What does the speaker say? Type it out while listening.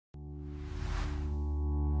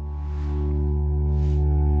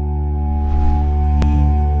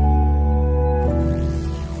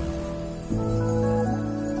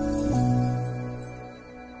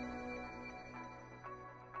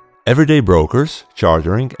Everyday brokers,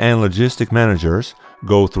 chartering, and logistic managers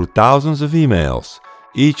go through thousands of emails,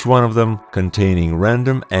 each one of them containing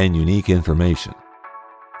random and unique information.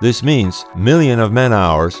 This means millions of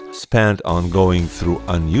man-hours spent on going through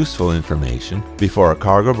unuseful information before a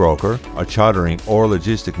cargo broker, a chartering or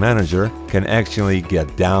logistic manager can actually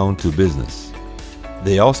get down to business.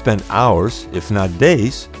 They all spend hours, if not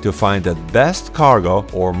days, to find the best cargo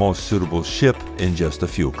or most suitable ship in just a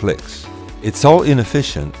few clicks. It's all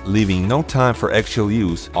inefficient, leaving no time for actual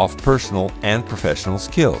use of personal and professional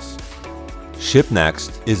skills.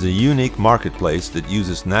 SHIPNEXT is a unique marketplace that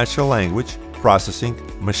uses natural language processing,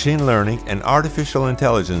 machine learning, and artificial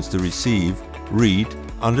intelligence to receive, read,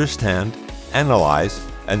 understand, analyze,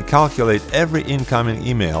 and calculate every incoming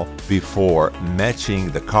email before matching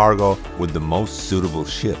the cargo with the most suitable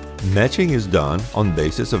ship. Matching is done on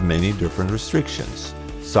basis of many different restrictions,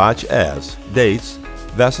 such as dates,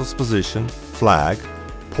 vessel's position, flag,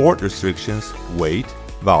 port restrictions, weight,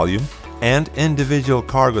 volume, and individual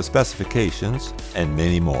cargo specifications, and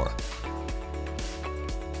many more.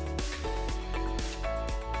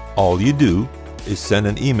 All you do is send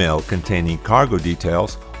an email containing cargo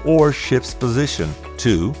details or ship's position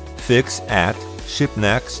to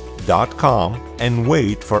fix@shipnext.com and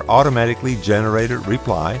wait for automatically generated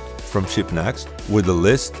reply from SHIPNEXT with a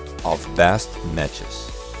list of best matches.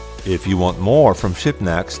 If you want more from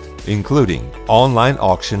SHIPNEXT, including online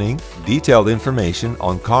auctioning, detailed information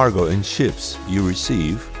on cargo and ships you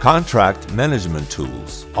receive, contract management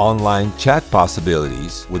tools, online chat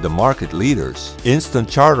possibilities with the market leaders, instant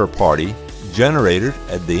charter party generated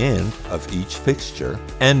at the end of each fixture,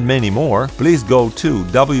 and many more, please go to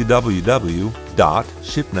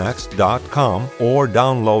www.shipnext.com or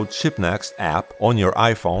download SHIPNEXT app on your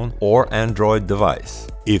iPhone or Android device.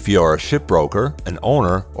 If you're a shipbroker, an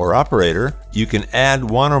owner, or operator, you can add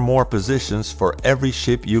one or more positions for every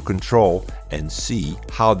ship you control and see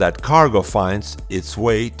how that cargo finds its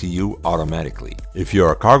way to you automatically. If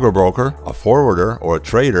you're a cargo broker, a forwarder, or a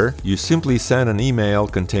trader, you simply send an email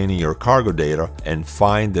containing your cargo data and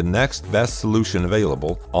find the next best solution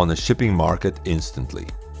available on the shipping market instantly.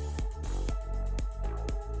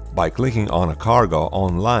 By clicking on a cargo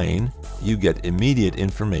online, you get immediate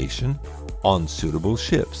information on suitable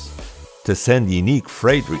ships. To send unique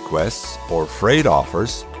freight requests or freight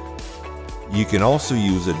offers, you can also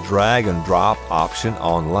use a drag and drop option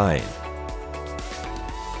online.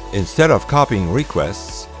 Instead of copying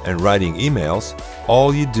requests and writing emails,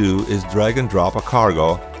 all you do is drag and drop a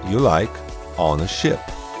cargo you like on a ship.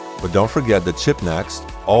 But don't forget that SHIPNEXT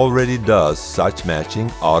already does such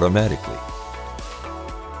matching automatically.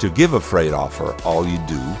 To give a freight offer, all you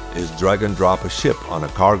do is drag and drop a ship on a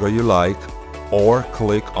cargo you like or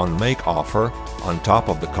click on Make Offer on top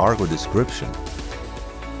of the cargo description.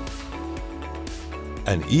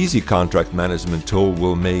 An easy contract management tool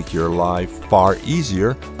will make your life far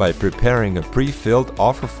easier by preparing a pre-filled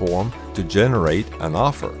offer form to generate an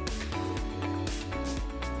offer.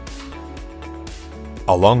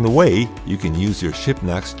 Along the way, you can use your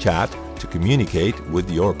SHIPNEXT chat to communicate with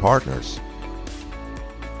your partners.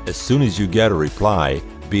 As soon as you get a reply,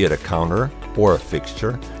 be it a counter or a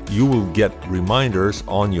fixture, you will get reminders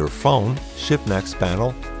on your phone, SHIPNEXT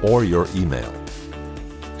panel, or your email.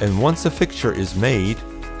 And once a fixture is made,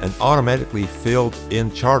 an automatically filled-in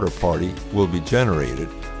charter party will be generated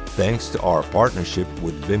thanks to our partnership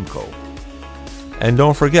with Vimco. And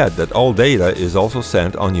don't forget that all data is also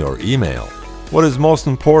sent on your email. What is most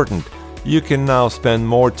important, you can now spend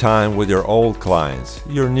more time with your old clients,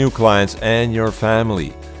 your new clients, and your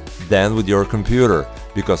family than with your computer,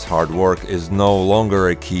 because hard work is no longer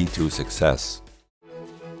a key to success.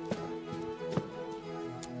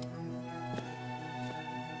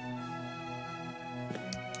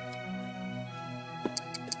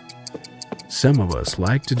 Some of us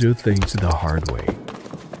like to do things the hard way.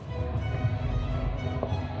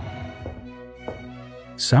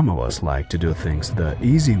 Some of us like to do things the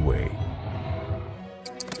easy way.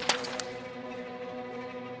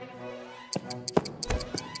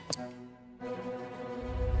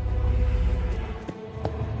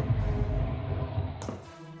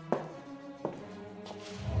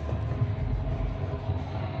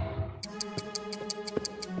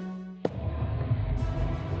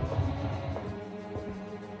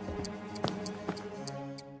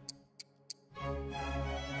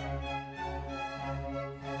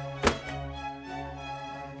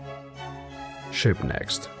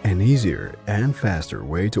 SHIPNEXT, an easier and faster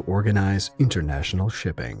way to organize international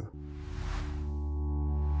shipping.